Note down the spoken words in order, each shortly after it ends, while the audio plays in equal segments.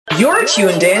You're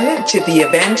tuned in to the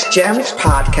Event Gems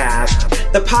podcast,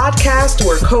 the podcast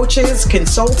where coaches,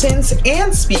 consultants,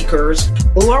 and speakers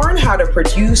learn how to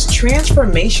produce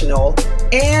transformational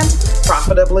and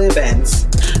profitable events.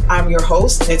 I'm your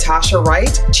host, Natasha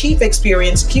Wright, Chief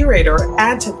Experience Curator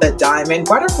at the Diamond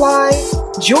Butterfly.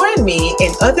 Join me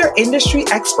and other industry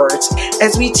experts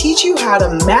as we teach you how to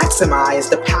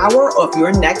maximize the power of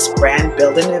your next brand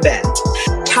building event.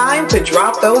 Time to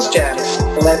drop those gems.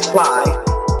 Let's fly.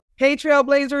 Hey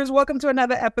Trailblazers, welcome to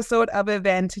another episode of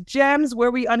Event Gems,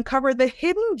 where we uncover the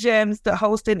hidden gems to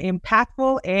hosting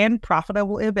impactful and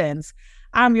profitable events.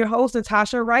 I'm your host,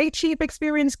 Natasha Wright, Chief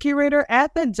Experience Curator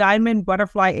at the Diamond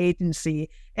Butterfly Agency,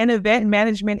 an event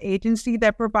management agency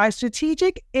that provides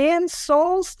strategic and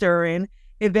soul-stirring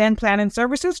event planning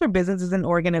services for businesses and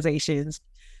organizations.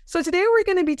 So today we're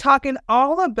going to be talking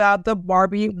all about the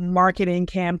Barbie marketing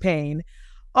campaign.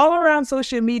 All around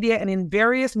social media and in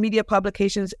various media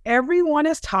publications, everyone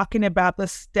is talking about the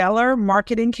stellar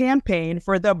marketing campaign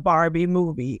for the Barbie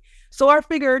movie. So I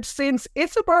figured since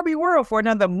it's a Barbie world for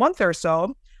another month or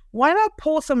so, why not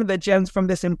pull some of the gems from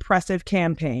this impressive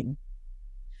campaign?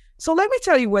 So let me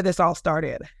tell you where this all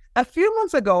started. A few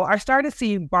months ago, I started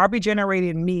seeing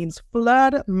Barbie-generated memes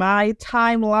flood my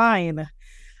timeline.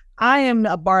 I am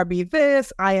a Barbie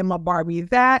this, I am a Barbie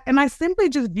that, and I simply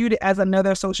just viewed it as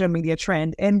another social media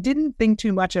trend and didn't think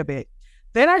too much of it.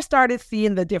 Then I started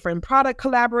seeing the different product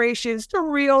collaborations, the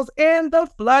reels, and the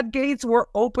floodgates were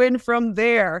open from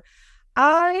there.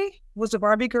 I was a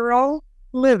Barbie girl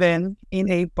living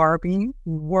in a Barbie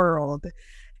world.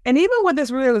 And even with this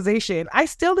realization, I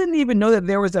still didn't even know that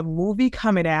there was a movie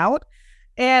coming out,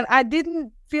 and I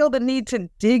didn't feel the need to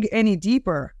dig any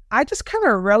deeper. I just kind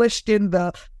of relished in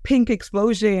the pink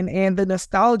explosion and the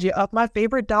nostalgia of my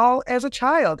favorite doll as a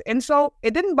child. And so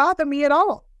it didn't bother me at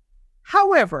all.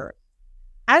 However,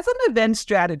 as an event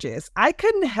strategist, I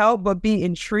couldn't help but be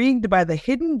intrigued by the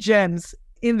hidden gems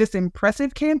in this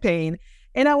impressive campaign.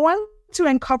 And I wanted to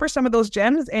uncover some of those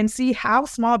gems and see how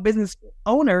small business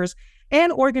owners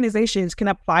and organizations can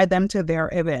apply them to their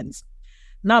events.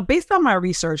 Now, based on my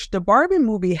research, the Barbie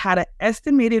movie had an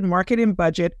estimated marketing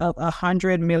budget of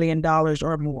 $100 million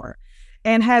or more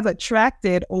and has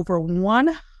attracted over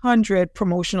 100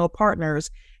 promotional partners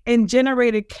and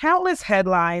generated countless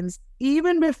headlines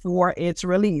even before its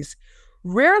release.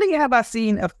 Rarely have I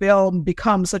seen a film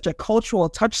become such a cultural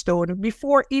touchstone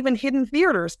before even hitting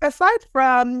theaters, aside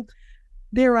from,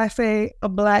 dare I say, a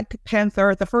Black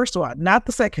Panther, the first one, not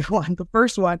the second one. The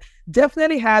first one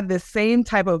definitely had the same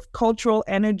type of cultural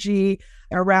energy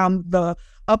around the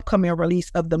upcoming release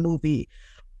of the movie.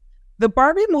 The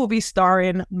Barbie movie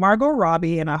starring Margot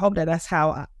Robbie, and I hope that that's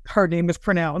how her name is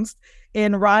pronounced,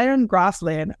 and Ryan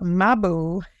Gosling, my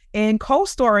boo, and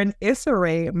co-starring Issa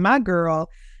Rae, my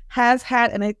girl, has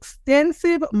had an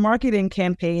extensive marketing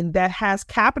campaign that has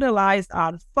capitalized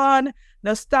on fun,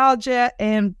 nostalgia,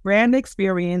 and brand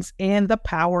experience and the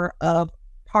power of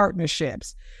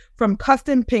partnerships. From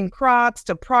custom pink crops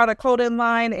to product clothing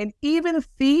line and even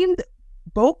themed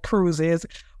boat cruises,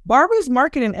 Barbie's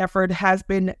marketing effort has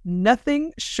been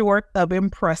nothing short of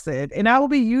impressive. And I will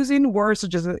be using words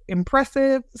such as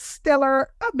impressive, stellar,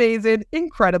 amazing,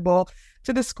 incredible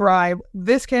to describe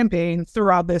this campaign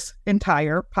throughout this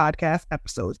entire podcast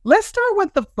episode. Let's start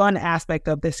with the fun aspect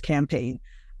of this campaign.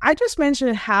 I just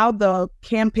mentioned how the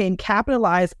campaign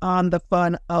capitalized on the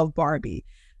fun of Barbie.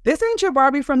 This ain't your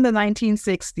Barbie from the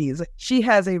 1960s. She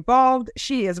has evolved,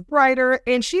 she is brighter,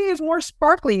 and she is more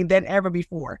sparkly than ever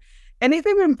before. And if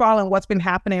you've been following what's been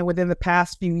happening within the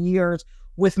past few years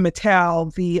with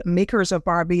Mattel, the makers of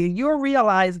Barbie, you'll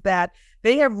realize that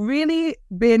they have really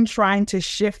been trying to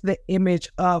shift the image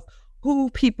of who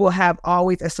people have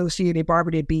always associated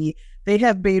Barbie to be. They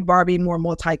have made Barbie more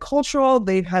multicultural,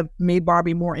 they have made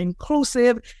Barbie more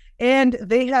inclusive, and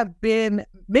they have been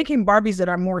making Barbies that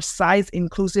are more size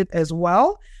inclusive as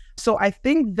well. So I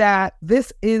think that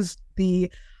this is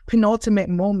the penultimate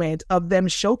moment of them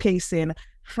showcasing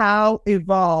how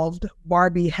evolved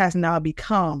Barbie has now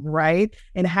become, right?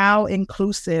 And how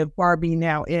inclusive Barbie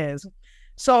now is.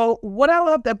 So what I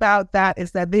loved about that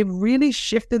is that they've really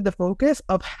shifted the focus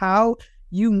of how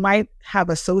you might have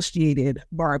associated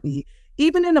Barbie.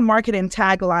 Even in the marketing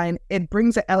tagline, it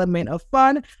brings an element of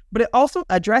fun, but it also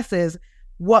addresses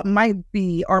what might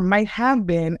be or might have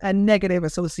been a negative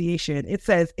association. It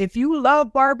says, if you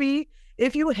love Barbie,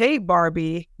 if you hate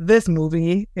Barbie, this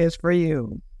movie is for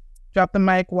you. Drop the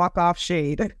mic, walk off,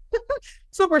 shade.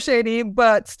 Super shady,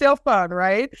 but still fun,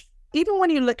 right? Even when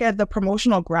you look at the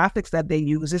promotional graphics that they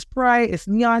use, it's bright, it's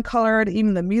neon colored.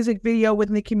 Even the music video with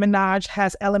Nicki Minaj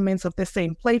has elements of the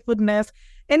same playfulness.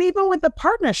 And even with the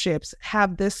partnerships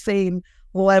have this same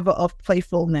level of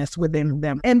playfulness within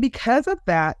them. And because of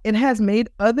that, it has made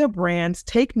other brands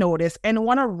take notice and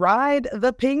want to ride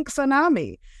the pink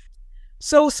tsunami.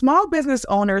 So small business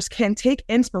owners can take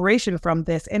inspiration from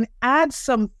this and add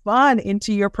some fun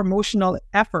into your promotional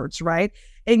efforts, right?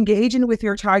 Engaging with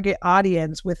your target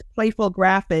audience with playful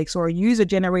graphics or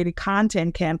user-generated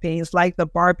content campaigns like the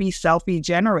Barbie selfie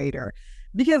generator.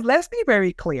 Because let's be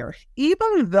very clear,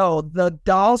 even though the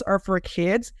dolls are for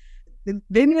kids,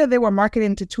 they knew that they were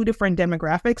marketing to two different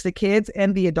demographics, the kids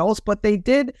and the adults, but they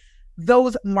did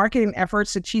those marketing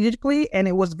efforts strategically, and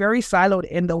it was very siloed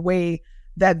in the way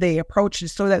that they approached it,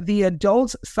 so that the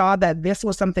adults saw that this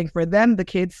was something for them, the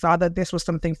kids saw that this was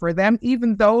something for them,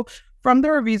 even though from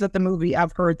the reviews of the movie,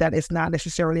 I've heard that it's not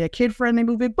necessarily a kid-friendly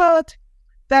movie, but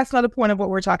that's not the point of what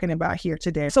we're talking about here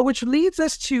today. So which leads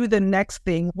us to the next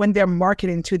thing when they're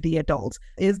marketing to the adults,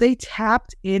 is they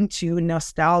tapped into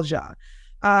nostalgia.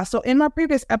 So in my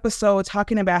previous episode,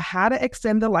 talking about how to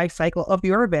extend the life cycle of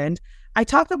your event, I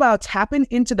talked about tapping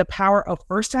into the power of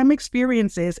first-time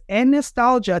experiences and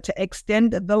nostalgia to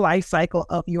extend the life cycle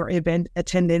of your event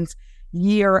attendance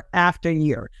year after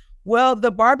year. Well,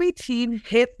 the Barbie team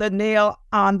hit the nail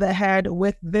on the head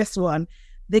with this one.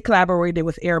 They collaborated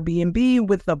with Airbnb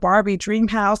with the Barbie Dream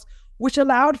House, which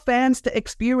allowed fans to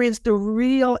experience the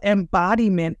real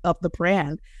embodiment of the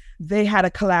brand. They had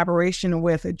a collaboration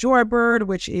with Joybird,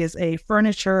 which is a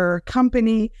furniture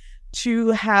company,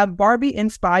 to have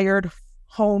Barbie-inspired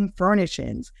home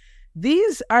furnishings.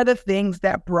 These are the things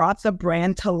that brought the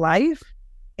brand to life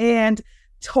and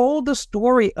told the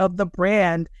story of the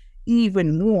brand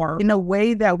even more in a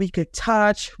way that we could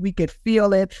touch, we could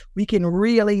feel it, we can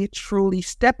really, truly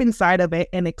step inside of it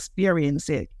and experience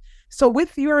it. So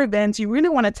with your events, you really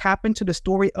want to tap into the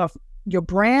story of your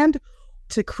brand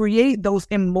to create those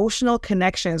emotional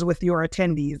connections with your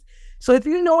attendees. So if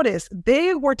you notice,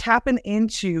 they were tapping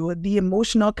into the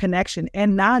emotional connection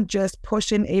and not just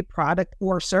pushing a product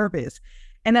or service,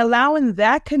 and allowing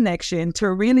that connection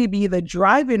to really be the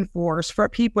driving force for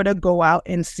people to go out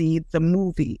and see the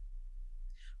movie.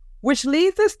 Which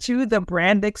leads us to the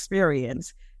brand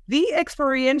experience. The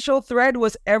experiential thread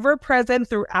was ever present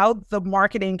throughout the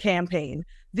marketing campaign.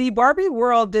 The Barbie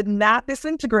world did not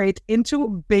disintegrate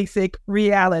into basic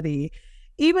reality.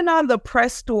 Even on the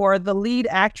press tour, the lead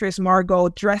actress Margot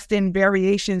dressed in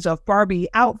variations of Barbie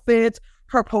outfits.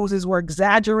 Her poses were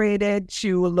exaggerated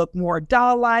to look more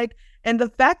doll-like. And the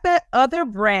fact that other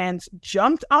brands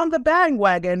jumped on the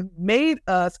bandwagon made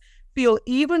us feel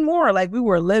even more like we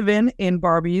were living in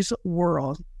Barbie's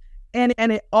world. And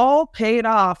it all paid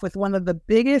off with one of the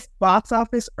biggest box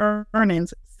office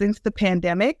earnings since the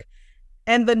pandemic,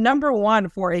 and the number one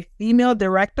for a female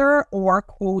director or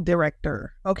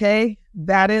co-director. Okay,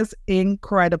 that is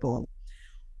incredible.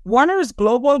 Warner's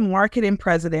global marketing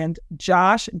president,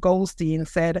 Josh Goldstein,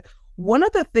 said, "One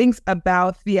of the things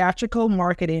about theatrical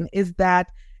marketing is that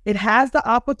it has the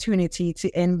opportunity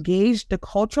to engage the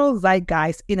cultural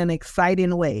zeitgeist in an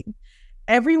exciting way.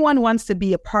 Everyone wants to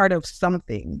be a part of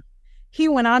something." He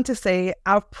went on to say,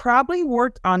 "I've probably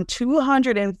worked on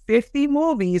 250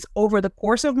 movies over the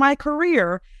course of my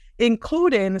career,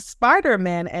 including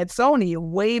Spider-Man at Sony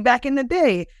way back in the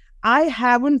day. I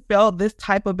haven't felt this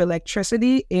type of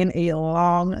electricity in a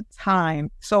long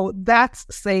time." So that's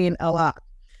saying a lot.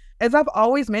 As I've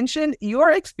always mentioned,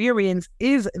 your experience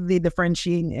is the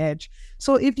differentiating edge.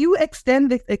 So if you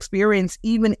extend the experience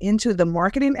even into the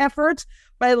marketing efforts,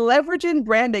 by leveraging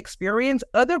brand experience,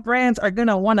 other brands are going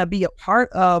to want to be a part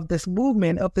of this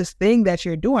movement, of this thing that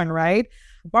you're doing, right?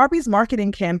 Barbie's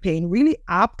marketing campaign really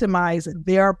optimized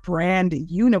their brand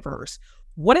universe.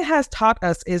 What it has taught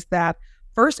us is that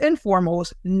first and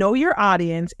foremost, know your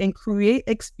audience and create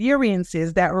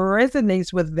experiences that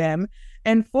resonates with them,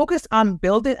 and focus on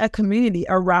building a community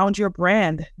around your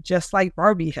brand, just like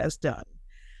Barbie has done.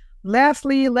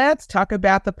 Lastly, let's talk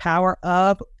about the power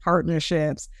of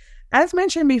partnerships. As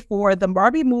mentioned before, the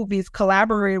Barbie movies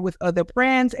collaborated with other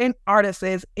brands and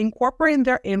artists, incorporating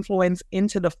their influence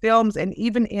into the films and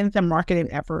even in the marketing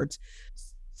efforts.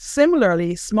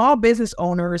 Similarly, small business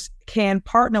owners can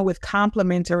partner with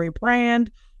complementary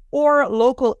brand or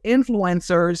local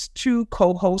influencers to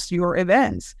co-host your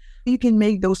events. You can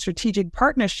make those strategic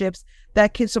partnerships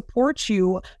that can support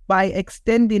you by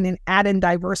extending and adding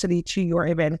diversity to your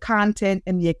event content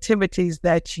and the activities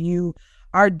that you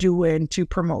are doing to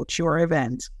promote your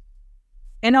event.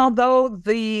 And although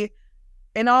the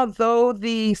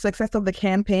success of the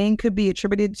campaign could be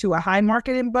attributed to a high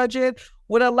marketing budget,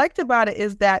 what I liked about it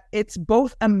is that it's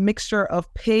both a mixture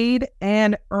of paid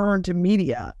and earned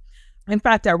media. In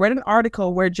fact, I read an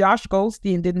article where Josh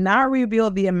Goldstein did not reveal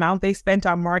the amount they spent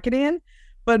on marketing,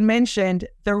 but mentioned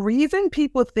the reason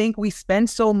people think we spend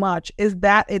so much is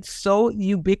that it's so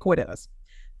ubiquitous.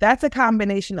 That's a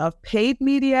combination of paid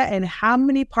media and how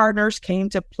many partners came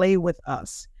to play with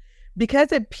us.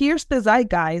 Because it pierced the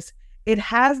zeitgeist, it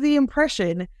has the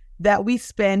impression that we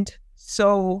spent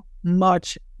so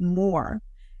much more.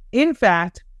 In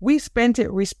fact, we spent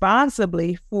it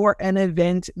responsibly for an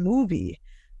event movie.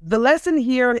 The lesson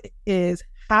here is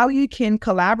how you can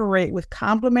collaborate with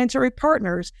complementary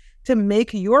partners to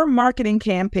make your marketing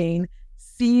campaign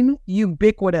seem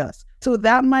ubiquitous. So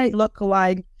that might look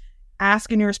like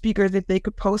asking your speakers if they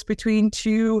could post between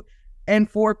 2 and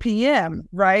 4 p.m.,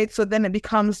 right? So then it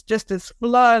becomes just this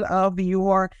flood of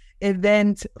your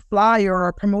event flyer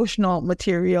or promotional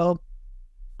material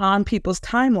on people's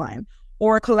timeline,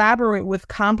 or collaborate with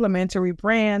complementary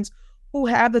brands who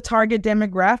have the target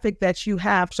demographic that you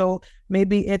have. So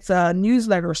maybe it's a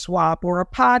newsletter swap or a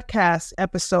podcast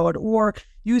episode, or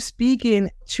you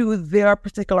speaking to their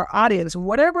particular audience.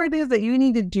 Whatever it is that you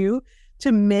need to do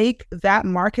to make that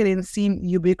marketing seem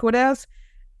ubiquitous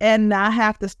and not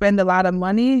have to spend a lot of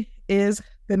money is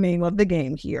the name of the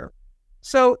game here.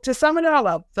 So to sum it all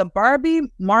up, the Barbie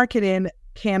marketing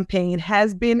campaign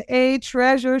has been a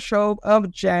treasure trove of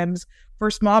gems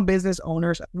for small business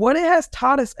owners. What it has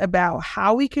taught us about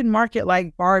how we can market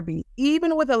like Barbie,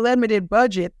 even with a limited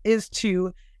budget, is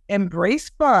to embrace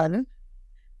fun,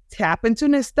 tap into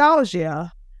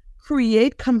nostalgia,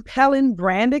 create compelling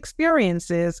brand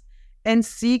experiences, and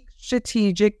seek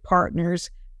strategic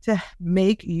partners to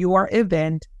make your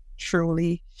event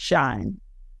truly shine.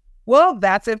 Well,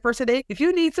 that's it for today. If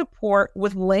you need support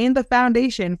with laying the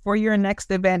foundation for your next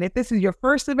event, if this is your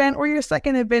first event or your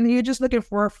second event, and you're just looking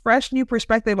for a fresh new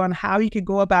perspective on how you could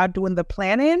go about doing the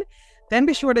planning, then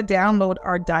be sure to download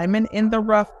our Diamond in the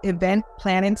Rough event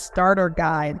planning starter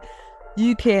guide.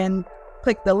 You can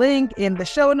click the link in the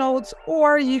show notes,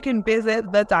 or you can visit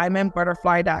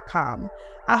thediamondbutterfly.com.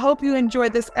 I hope you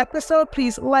enjoyed this episode.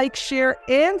 Please like, share,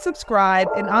 and subscribe.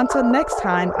 And until next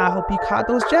time, I hope you caught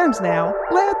those gems now.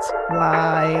 Let's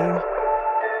fly.